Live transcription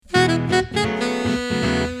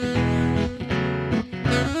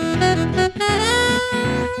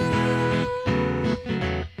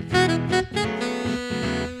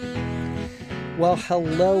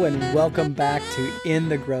Hello and welcome back to In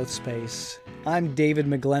the Growth Space. I'm David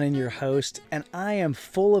McGlennon, your host, and I am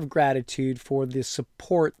full of gratitude for the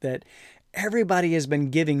support that everybody has been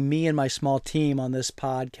giving me and my small team on this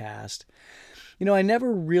podcast. You know, I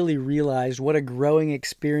never really realized what a growing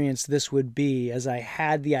experience this would be as I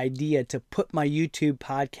had the idea to put my YouTube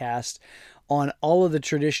podcast on all of the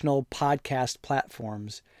traditional podcast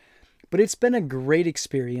platforms. But it's been a great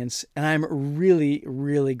experience, and I'm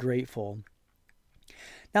really grateful.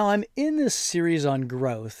 Now, I'm in this series on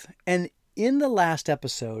growth, and in the last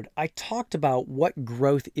episode, I talked about what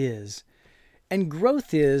growth is. And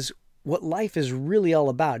growth is what life is really all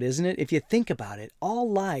about, isn't it? If you think about it, all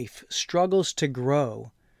life struggles to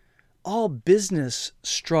grow. All business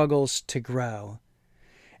struggles to grow.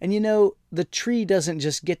 And you know, the tree doesn't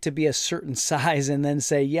just get to be a certain size and then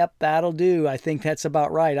say, yep, that'll do. I think that's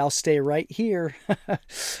about right. I'll stay right here.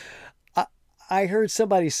 I heard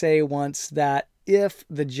somebody say once that if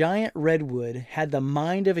the giant redwood had the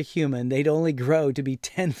mind of a human, they'd only grow to be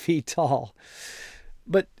 10 feet tall.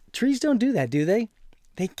 But trees don't do that, do they?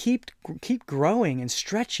 They keep growing and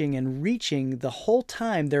stretching and reaching the whole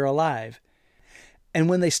time they're alive. And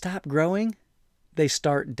when they stop growing, they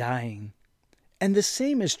start dying. And the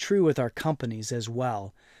same is true with our companies as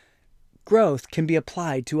well. Growth can be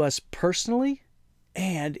applied to us personally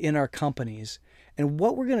and in our companies. And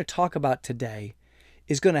what we're going to talk about today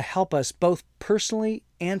is going to help us both personally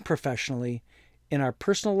and professionally in our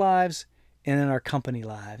personal lives and in our company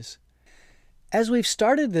lives. As we've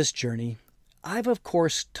started this journey, I've of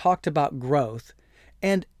course talked about growth,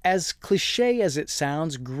 and as cliche as it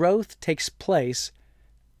sounds, growth takes place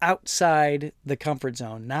outside the comfort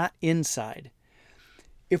zone, not inside.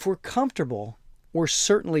 If we're comfortable, we're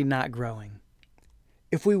certainly not growing.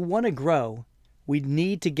 If we want to grow, we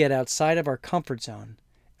need to get outside of our comfort zone.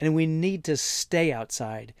 And we need to stay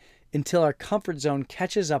outside until our comfort zone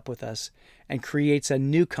catches up with us and creates a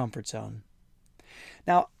new comfort zone.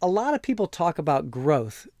 Now, a lot of people talk about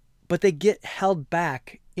growth, but they get held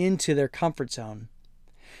back into their comfort zone.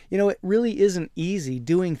 You know, it really isn't easy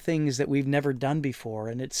doing things that we've never done before,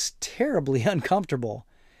 and it's terribly uncomfortable.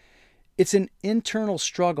 It's an internal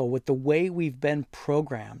struggle with the way we've been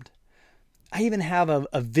programmed. I even have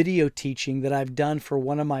a video teaching that I've done for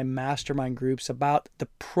one of my mastermind groups about the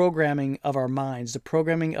programming of our minds, the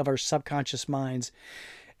programming of our subconscious minds.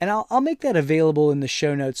 And I'll make that available in the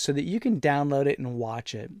show notes so that you can download it and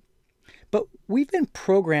watch it. But we've been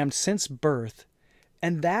programmed since birth,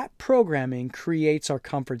 and that programming creates our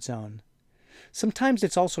comfort zone. Sometimes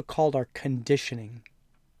it's also called our conditioning.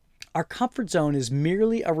 Our comfort zone is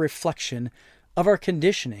merely a reflection of our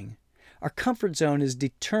conditioning. Our comfort zone is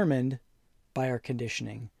determined by our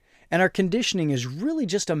conditioning. And our conditioning is really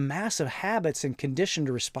just a mass of habits and conditioned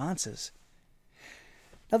responses.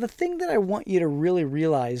 Now, the thing that I want you to really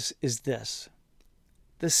realize is this.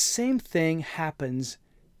 The same thing happens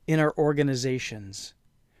in our organizations.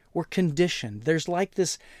 We're conditioned. There's like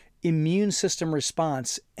this immune system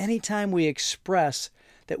response anytime we express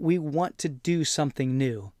that we want to do something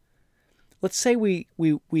new. Let's say we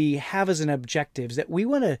have as an objective that we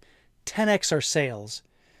want to 10x our sales.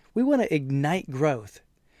 We want to ignite growth.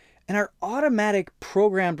 And our automatic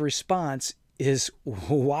programmed response is,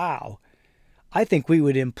 wow, I think we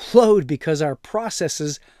would implode because our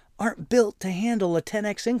processes aren't built to handle a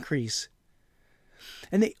 10x increase.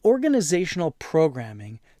 And the organizational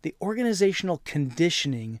programming, the organizational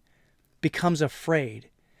conditioning becomes afraid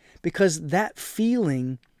because that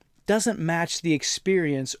feeling doesn't match the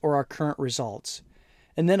experience or our current results.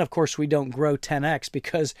 And then, of course, we don't grow 10x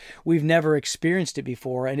because we've never experienced it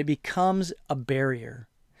before, and it becomes a barrier.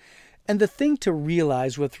 And the thing to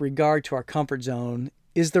realize with regard to our comfort zone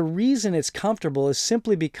is the reason it's comfortable is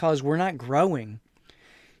simply because we're not growing.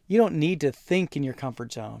 You don't need to think in your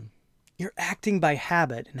comfort zone. You're acting by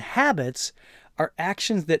habit, and habits are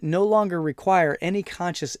actions that no longer require any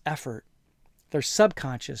conscious effort. They're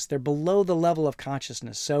subconscious. They're below the level of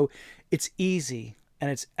consciousness, so it's easy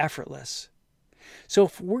and it's effortless. So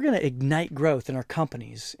if we're going to ignite growth in our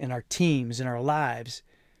companies, in our teams, in our lives,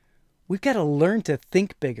 we've got to learn to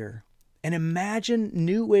think bigger and imagine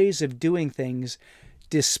new ways of doing things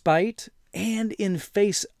despite and in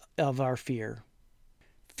face of our fear.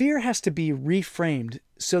 Fear has to be reframed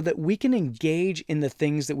so that we can engage in the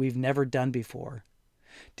things that we've never done before.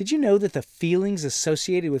 Did you know that the feelings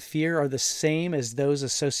associated with fear are the same as those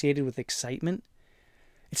associated with excitement?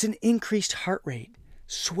 It's an increased heart rate,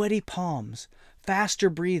 sweaty palms, faster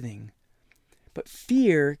breathing. But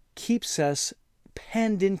fear keeps us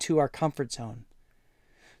penned into our comfort zone.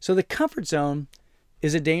 So the comfort zone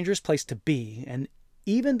is a dangerous place to be, and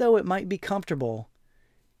even though it might be comfortable,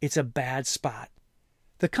 it's a bad spot.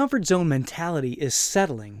 The comfort zone mentality is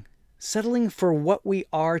settling for what we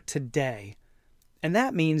are today. And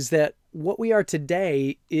that means that what we are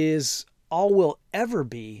today is all we'll ever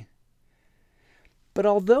be. But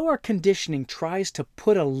although our conditioning tries to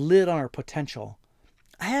put a lid on our potential,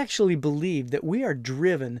 I actually believe that we are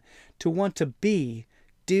driven to want to be,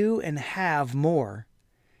 do, and have more.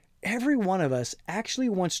 Every one of us actually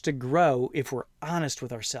wants to grow if we're honest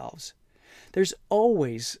with ourselves. There's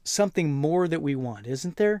always something more that we want,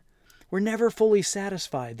 isn't there? We're never fully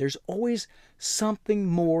satisfied. There's always something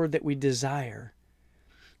more that we desire.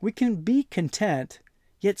 We can be content,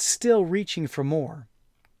 yet still reaching for more.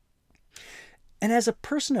 And as a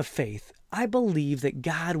person of faith, I believe that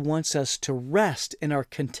God wants us to rest in our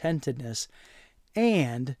contentedness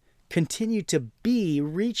and continue to be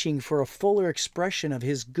reaching for a fuller expression of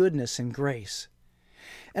His goodness and grace.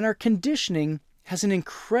 And our conditioning has an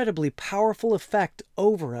incredibly powerful effect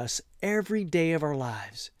over us every day of our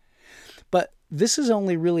lives. But this is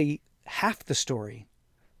only really half the story.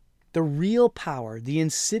 The real power, the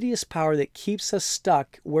insidious power that keeps us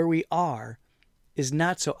stuck where we are, is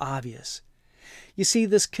not so obvious. You see,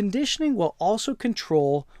 this conditioning will also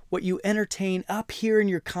control what you entertain up here in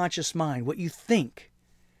your conscious mind, what you think.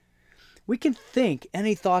 We can think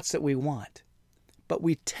any thoughts that we want, but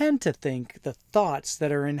we tend to think the thoughts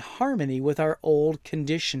that are in harmony with our old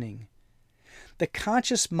conditioning. The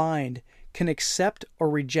conscious mind can accept or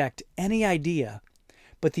reject any idea,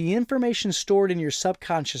 but the information stored in your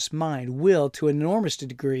subconscious mind will, to an enormous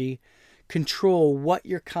degree, control what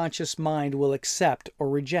your conscious mind will accept or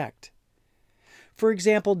reject. For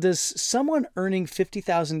example, does someone earning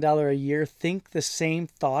 $50,000 a year think the same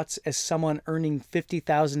thoughts as someone earning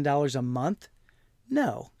 $50,000 a month?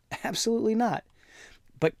 No, absolutely not.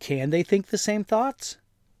 But can they think the same thoughts?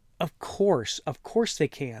 Of course they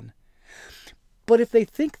can. But if they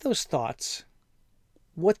think those thoughts,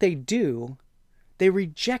 what they do, they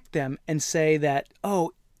reject them and say that,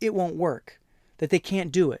 oh, it won't work, that they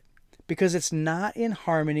can't do it, because it's not in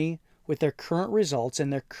harmony with their current results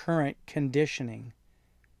and their current conditioning.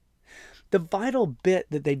 The vital bit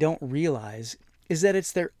that they don't realize is that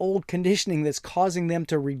it's their old conditioning that's causing them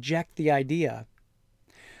to reject the idea.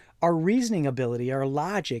 Our reasoning ability, our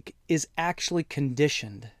logic, is actually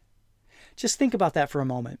conditioned. Just think about that for a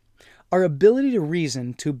moment. Our ability to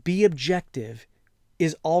reason, to be objective,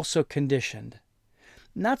 is also conditioned.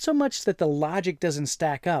 Not so much that the logic doesn't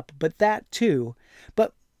stack up, but that too,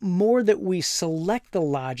 but more that we select the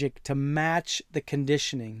logic to match the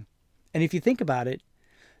conditioning. And if you think about it,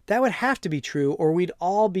 that would have to be true, or we'd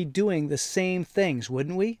all be doing the same things,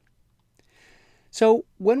 wouldn't we? So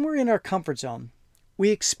when we're in our comfort zone, we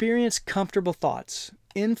experience comfortable thoughts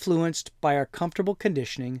influenced by our comfortable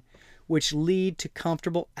conditioning, which lead to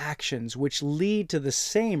comfortable actions, which lead to the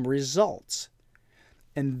same results.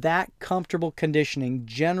 And that comfortable conditioning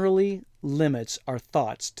generally limits our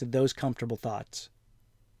thoughts to those comfortable thoughts.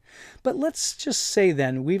 But let's just say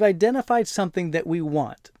then we've identified something that we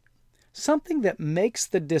want, something that makes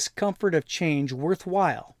the discomfort of change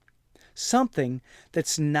worthwhile, something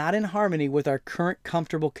that's not in harmony with our current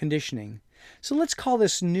comfortable conditioning. So let's call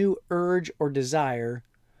this new urge or desire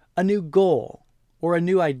a new goal or a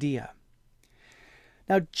new idea.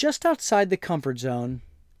 Now, just outside the comfort zone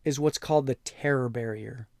is what's called the terror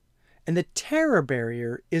barrier. And the terror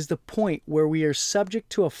barrier is the point where we are subject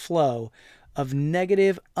to a flow of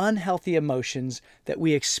negative, unhealthy emotions that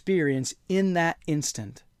we experience in that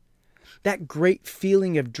instant. That great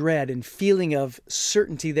feeling of dread and feeling of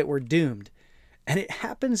certainty that we're doomed. And it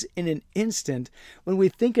happens in an instant when we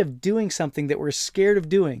think of doing something that we're scared of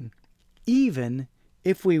doing, even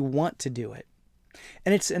if we want to do it.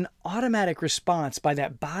 And it's an automatic response by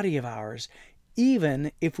that body of ours,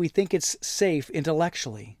 even if we think it's safe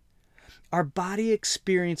intellectually. Our body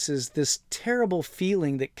experiences this terrible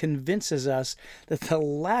feeling that convinces us that the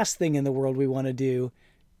last thing in the world we want to do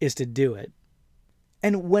is to do it.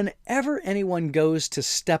 And whenever anyone goes to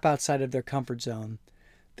step outside of their comfort zone,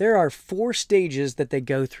 there are 4 stages that they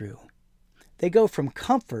go through. They go from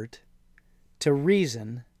comfort to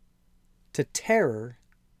reason to terror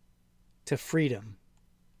to freedom.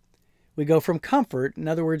 We go from comfort, in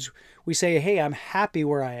other words, we say, hey, I'm happy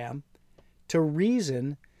where I am, to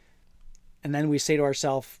reason, and then we say to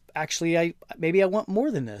ourselves, actually, maybe I want more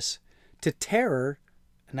than this, to terror,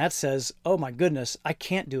 and that says, oh my goodness, I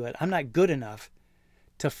can't do it. I'm not good enough.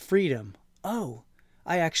 To freedom. Oh,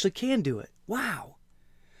 I actually can do it. Wow.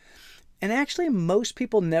 And actually, most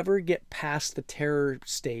people never get past the terror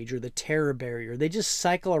stage or the terror barrier. They just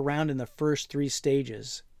cycle around in the first 3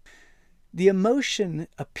 stages. The emotion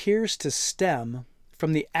appears to stem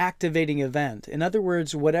from the activating event. In other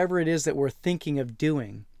words, whatever it is that we're thinking of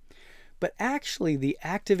doing. But actually, the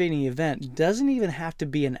activating event doesn't even have to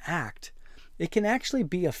be an act. It can actually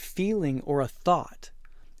be a feeling or a thought.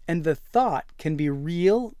 And the thought can be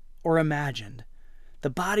real or imagined. The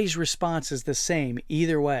body's response is the same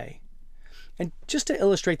either way. And just to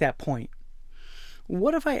illustrate that point,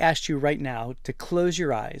 what if I asked you right now to close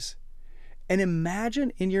your eyes and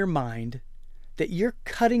imagine in your mind that you're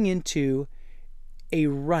cutting into a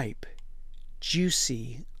ripe,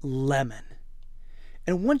 juicy lemon.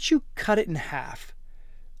 And once you cut it in half,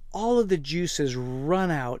 all of the juices run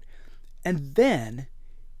out, and then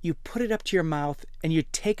you put it up to your mouth and you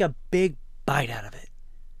take a big bite out of it.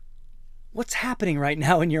 What's happening right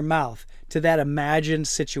now in your mouth to that imagined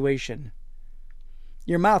situation?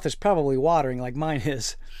 Your mouth is probably watering like mine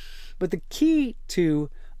is. But the key to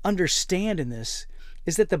understand in this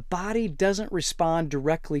is that the body doesn't respond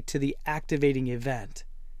directly to the activating event.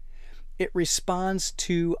 It responds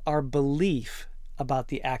to our belief about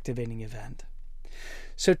the activating event.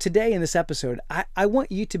 So today in this episode, I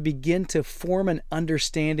want you to begin to form an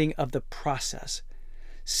understanding of the process,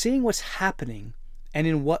 seeing what's happening and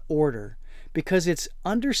in what order, because it's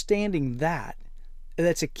understanding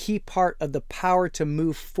that's a key part of the power to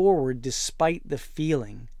move forward despite the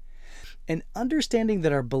feeling. And understanding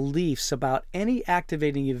that our beliefs about any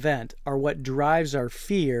activating event are what drives our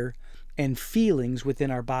fear and feelings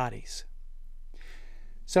within our bodies.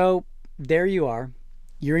 So there you are.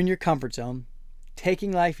 You're in your comfort zone,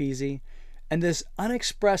 taking life easy, and this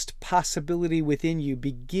unexpressed possibility within you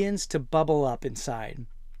begins to bubble up inside.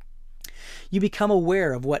 You become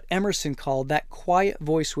aware of what Emerson called that quiet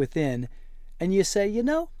voice within, and you say,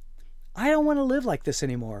 I don't want to live like this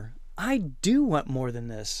anymore. I do want more than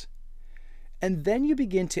this. And then you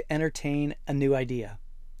begin to entertain a new idea.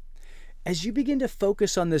 As you begin to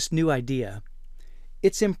focus on this new idea,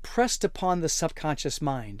 it's impressed upon the subconscious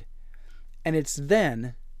mind. And it's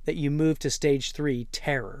then that you move to stage 3,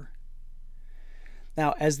 terror.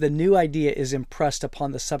 Now, as the new idea is impressed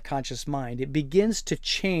upon the subconscious mind, it begins to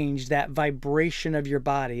change that vibration of your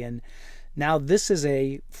body. And now this is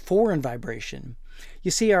a foreign vibration.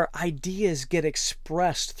 You see, our ideas get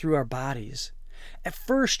expressed through our bodies. At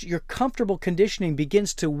first, your comfortable conditioning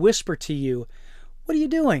begins to whisper to you, "What are you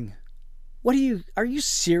doing? Are you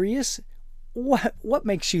serious? What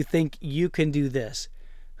makes you think you can do this?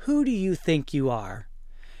 Who do you think you are?"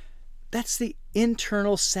 That's the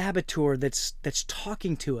internal saboteur that's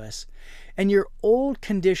talking to us. And your old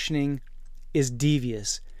conditioning is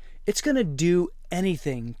devious. It's going to do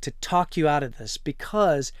anything to talk you out of this,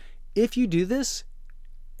 because if you do this,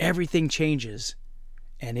 everything changes.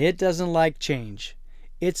 And it doesn't like change.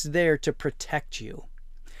 It's there to protect you.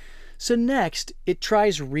 So next, it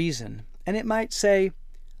tries reason. And it might say,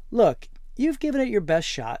 "Look, you've given it your best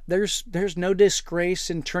shot. There's no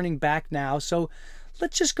disgrace in turning back now. So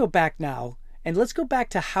let's just go back now. And let's go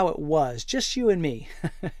back to how it was, just you and me."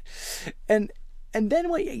 And then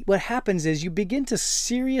what happens is you begin to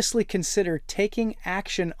seriously consider taking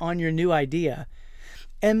action on your new idea.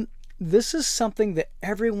 And this is something that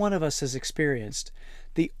every one of us has experienced.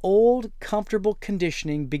 The old comfortable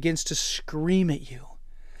conditioning begins to scream at you.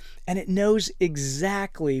 And it knows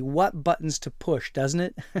exactly what buttons to push, doesn't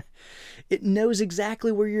it? It knows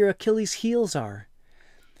exactly where your Achilles heels are.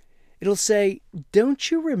 It'll say,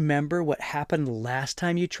 "Don't you remember what happened last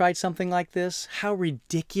time you tried something like this? How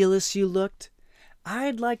ridiculous you looked?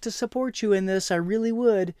 I'd like to support you in this, I really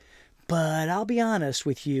would. But I'll be honest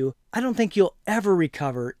with you, I don't think you'll ever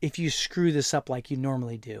recover if you screw this up like you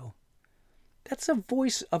normally do." That's a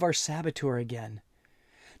voice of our saboteur again.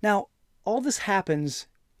 Now, all this happens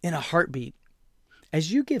in a heartbeat.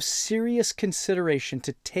 As you give serious consideration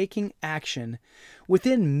to taking action,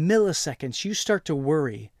 within milliseconds you start to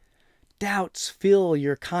worry. Doubts fill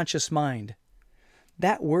your conscious mind.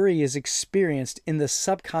 That worry is experienced in the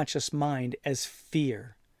subconscious mind as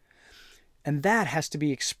fear. And that has to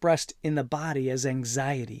be expressed in the body as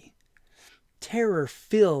anxiety. Terror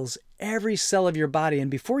fills every cell of your body,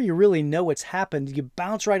 and before you really know what's happened, you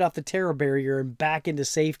bounce right off the terror barrier and back into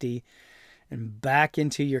safety and back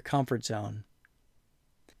into your comfort zone.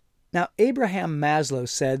 Now, Abraham Maslow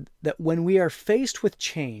said that when we are faced with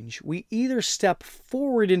change, we either step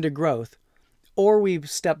forward into growth or we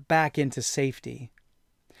step back into safety.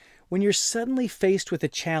 When you're suddenly faced with a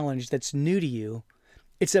challenge that's new to you,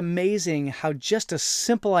 it's amazing how just a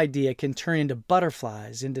simple idea can turn into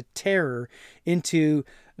butterflies, into terror, into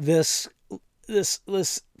this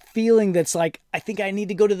feeling that's like, I think I need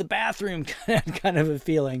to go to the bathroom kind of a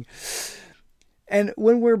feeling. And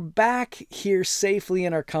when we're back here safely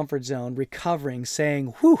in our comfort zone, recovering, saying,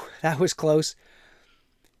 "Whew, that was close,"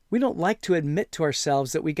 We don't like to admit to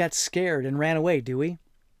ourselves that we got scared and ran away, do we?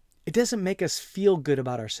 It doesn't make us feel good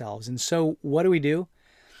about ourselves. And so what do?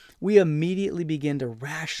 We immediately begin to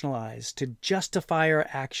rationalize, to justify our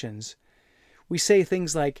actions. We say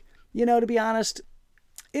things like, to be honest,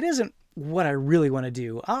 it isn't what I really want to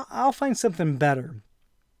do. I'll find something better.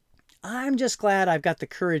 I'm just glad I've got the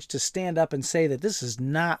courage to stand up and say that this is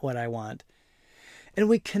not what I want. And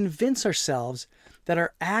we convince ourselves that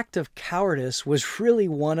our act of cowardice was really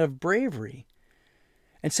one of bravery.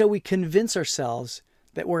 And so we convince ourselves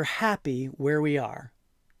that we're happy where we are.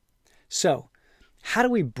 So, how do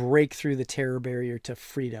we break through the terror barrier to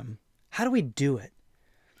freedom? How do we do it?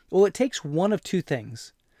 Well, it takes one of two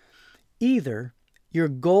things. Either your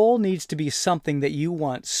goal needs to be something that you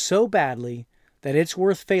want so badly that it's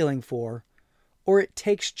worth failing for, or it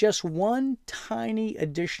takes just one tiny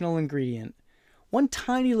additional ingredient, one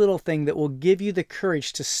tiny little thing that will give you the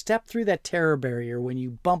courage to step through that terror barrier when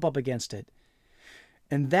you bump up against it.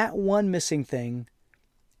 And that one missing thing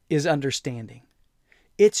is understanding.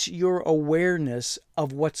 It's your awareness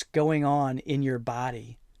of what's going on in your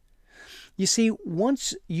body. You see,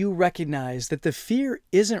 once you recognize that the fear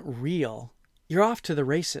isn't real, you're off to the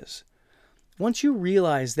races. Once you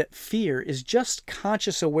realize that fear is just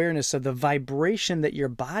conscious awareness of the vibration that your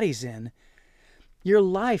body's in, your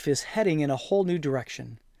life is heading in a whole new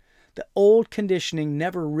direction. The old conditioning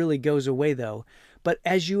never really goes away though, but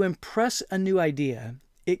as you impress a new idea,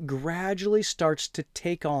 it gradually starts to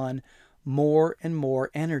take on more and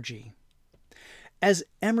more energy. As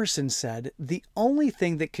Emerson said, the only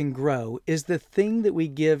thing that can grow is the thing that we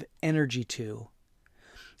give energy to.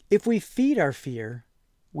 If we feed our fear,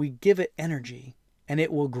 we give it energy and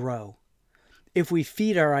it will grow. If we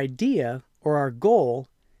feed our idea or our goal,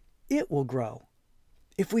 it will grow.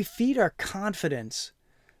 If we feed our confidence,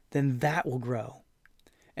 then that will grow.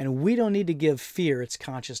 And we don't need to give fear its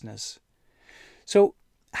consciousness. So,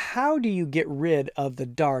 how do you get rid of the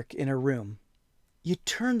dark in a room? You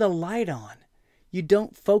turn the light on. You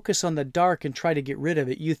don't focus on the dark and try to get rid of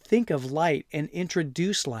it. You think of light and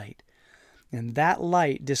introduce light. And that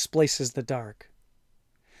light displaces the dark.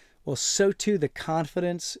 Well, so too the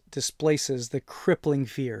confidence displaces the crippling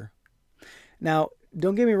fear. Now,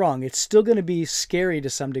 don't get me wrong, it's still going to be scary to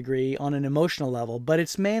some degree on an emotional level, but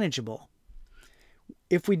it's manageable.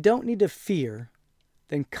 If we don't need to fear,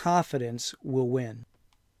 then confidence will win.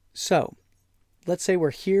 So, let's say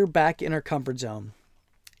we're here back in our comfort zone,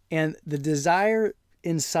 and the desire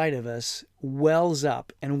inside of us wells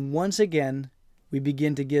up, and once again, we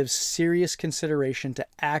begin to give serious consideration to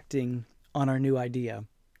acting on our new idea.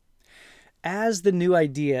 As the new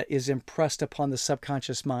idea is impressed upon the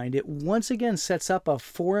subconscious mind, it once again sets up a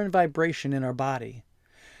foreign vibration in our body.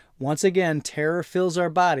 Once again, terror fills our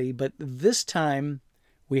body, but this time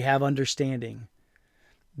we have understanding.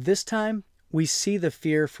 This time we see the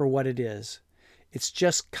fear for what it is. It's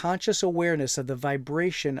just conscious awareness of the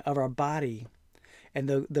vibration of our body and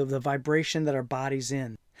the vibration that our body's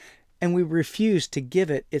in. And we refuse to give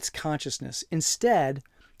it its consciousness. Instead,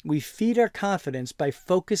 we feed our confidence by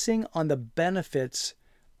focusing on the benefits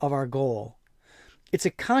of our goal. It's a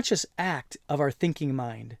conscious act of our thinking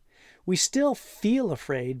mind. We still feel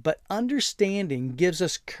afraid, but understanding gives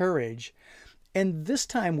us courage. And this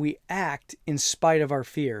time we act in spite of our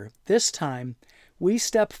fear. This time we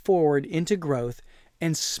step forward into growth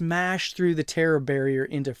and smash through the terror barrier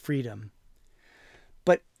into freedom.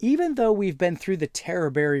 But even though we've been through the terror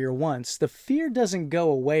barrier once, the fear doesn't go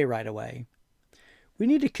away right away. We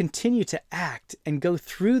need to continue to act and go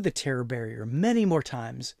through the terror barrier many more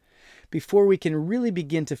times before we can really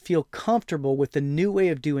begin to feel comfortable with the new way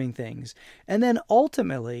of doing things. And then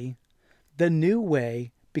ultimately, the new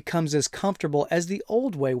way becomes as comfortable as the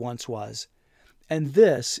old way once was. And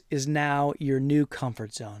this is now your new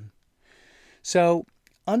comfort zone. So,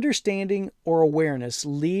 understanding or awareness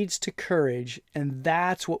leads to courage, and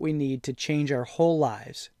that's what we need to change our whole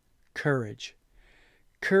lives. Courage.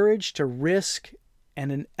 Courage to risk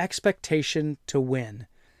and an expectation to win.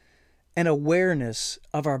 An awareness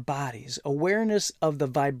of our bodies, awareness of the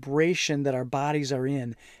vibration that our bodies are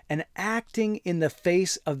in, and acting in the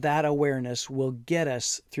face of that awareness will get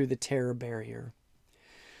us through the terror barrier.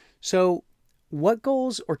 So, what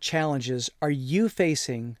goals or challenges are you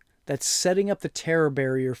facing that's setting up the terror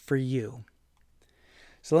barrier for you?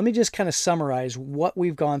 So let me just kind of summarize what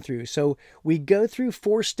we've gone through. So we go through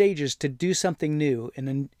 4 stages to do something new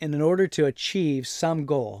in order to achieve some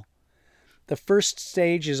goal. The first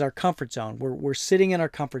stage is our comfort zone. We're sitting in our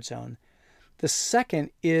comfort zone. The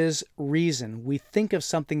second is reason. We think of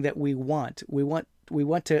something that we want. We want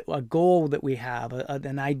to a goal that we have,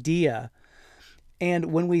 an idea.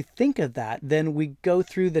 And when we think of that, then we go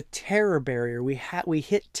through the terror barrier. We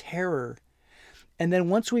hit terror. And then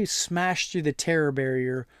once we smash through the terror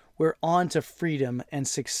barrier, we're on to freedom and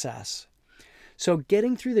success. So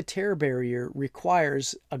getting through the terror barrier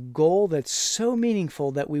requires a goal that's so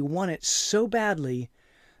meaningful that we want it so badly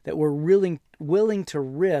that we're really willing to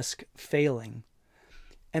risk failing.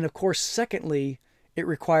 And of course, secondly, it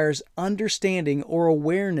requires understanding or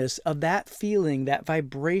awareness of that feeling, that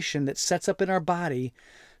vibration that sets up in our body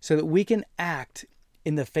so that we can act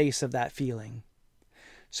in the face of that feeling.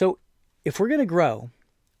 So if we're going to grow,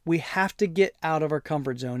 we have to get out of our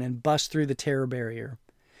comfort zone and bust through the terror barrier.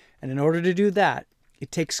 And in order to do that,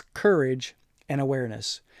 it takes courage and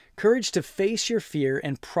awareness. Courage to face your fear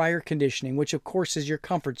and prior conditioning, which of course is your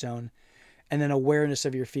comfort zone, and then awareness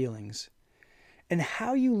of your feelings. And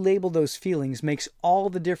how you label those feelings makes all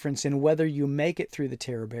the difference in whether you make it through the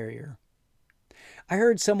terror barrier. I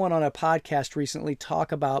heard someone on a podcast recently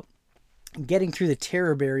talk about getting through the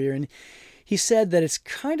terror barrier, and he said that it's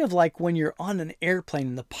kind of like when you're on an airplane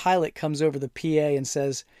and the pilot comes over the PA and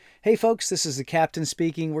says, "Hey folks, this is the captain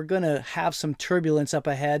speaking. We're going to have some turbulence up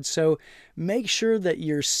ahead, so make sure that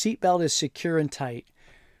your seatbelt is secure and tight.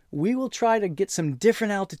 We will try to get some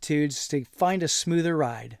different altitudes to find a smoother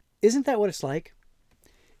ride." Isn't that what it's like?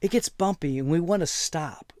 It gets bumpy and we want to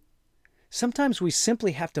stop. Sometimes we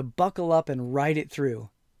simply have to buckle up and ride it through.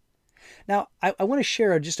 Now, I want to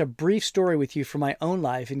share just a brief story with you from my own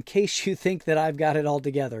life in case you think that I've got it all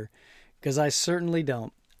together, because I certainly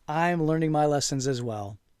don't. I'm learning my lessons as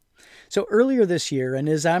well. So earlier this year, and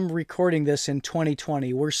as I'm recording this in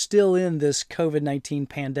 2020, we're still in this COVID-19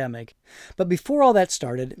 pandemic. But before all that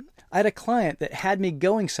started, I had a client that had me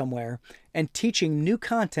going somewhere and teaching new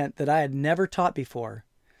content that I had never taught before.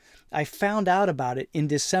 I found out about it in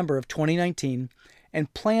December of 2019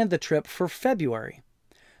 and planned the trip for February.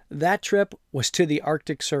 That trip was to the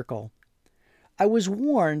Arctic Circle. I was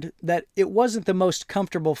warned that it wasn't the most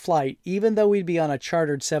comfortable flight, even though we'd be on a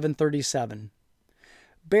chartered 737.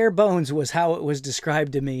 Bare bones was how it was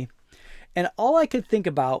described to me. And all I could think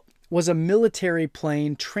about was a military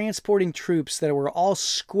plane transporting troops that were all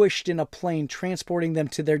squished in a plane, transporting them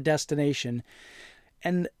to their destination.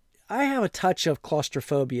 And I have a touch of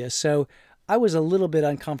claustrophobia, so I was a little bit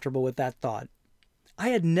uncomfortable with that thought. I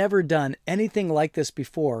had never done anything like this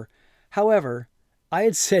before. However, I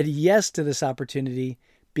had said yes to this opportunity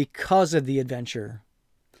because of the adventure.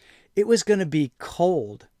 It was going to be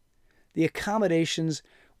cold. The accommodations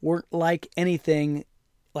weren't like anything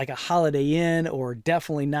like a Holiday Inn or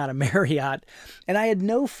definitely not a Marriott, and I had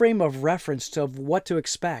no frame of reference of what to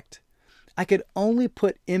expect. I could only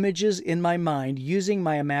put images in my mind using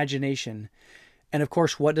my imagination. And of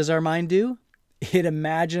course, what does our mind do? It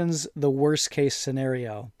imagines the worst case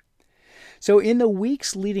scenario. So in the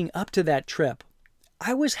weeks leading up to that trip,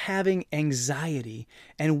 I was having anxiety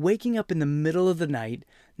and waking up in the middle of the night,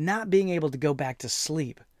 not being able to go back to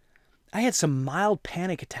sleep. I had some mild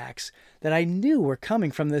panic attacks that I knew were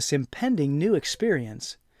coming from this impending new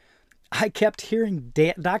experience. I kept hearing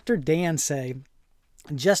Dr. Dan say,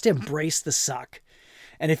 "Just embrace the suck."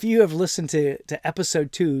 And if you have listened to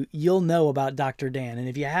episode 2, you'll know about Dr. Dan. And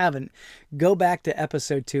if you haven't, go back to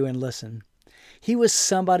episode 2 and listen. He was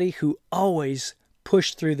somebody who always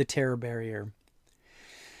pushed through the terror barrier.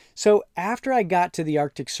 So after I got to the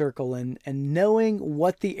Arctic Circle and knowing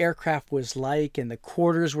what the aircraft was like and the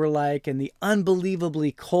quarters were like and the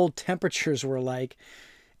unbelievably cold temperatures were like,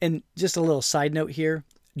 and just a little side note here,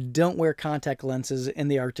 don't wear contact lenses in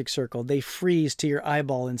the Arctic Circle. They freeze to your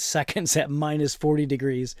eyeball in seconds at minus 40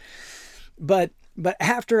 degrees. But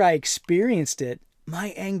after I experienced it,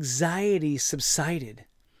 my anxiety subsided.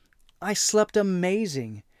 I slept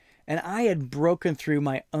amazing, and I had broken through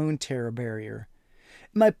my own terror barrier.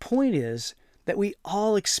 My point is that we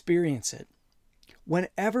all experience it.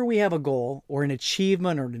 Whenever we have a goal or an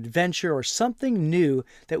achievement or an adventure or something new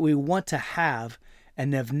that we want to have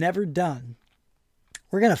and have never done,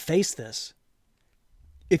 we're going to face this.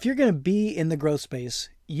 If you're going to be in the growth space,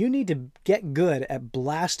 you need to get good at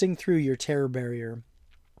blasting through your terror barrier.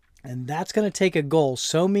 And that's going to take a goal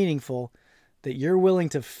so meaningful that you're willing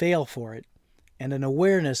to fail for it and an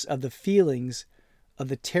awareness of the feelings of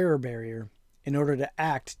the terror barrier in order to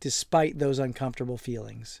act despite those uncomfortable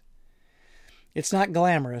feelings. It's not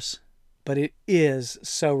glamorous, but it is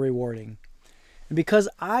so rewarding. And because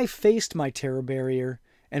I faced my terror barrier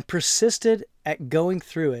and persisted at going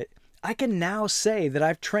through it, I can now say that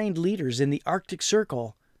I've trained leaders in the Arctic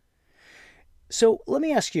Circle. So let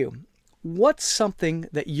me ask you, what's something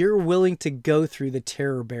that you're willing to go through the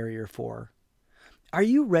terror barrier for? Are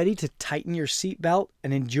you ready to tighten your seatbelt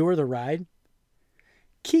and endure the ride?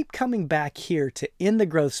 keep coming back here to In the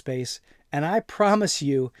Growth Space, and I promise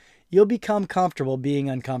you, you'll become comfortable being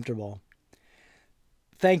uncomfortable.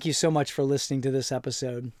 Thank you so much for listening to this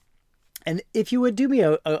episode. And if you would do me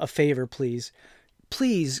a favor, please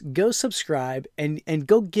go subscribe and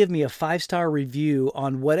go give me a 5-star review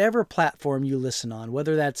on whatever platform you listen on,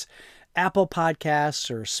 whether that's Apple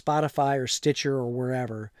Podcasts or Spotify or Stitcher or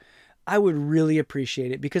wherever. I would really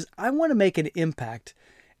appreciate it because I want to make an impact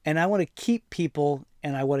and I want to keep people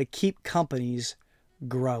and I want to keep companies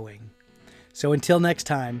growing. So until next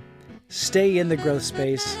time, stay in the growth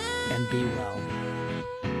space and be well.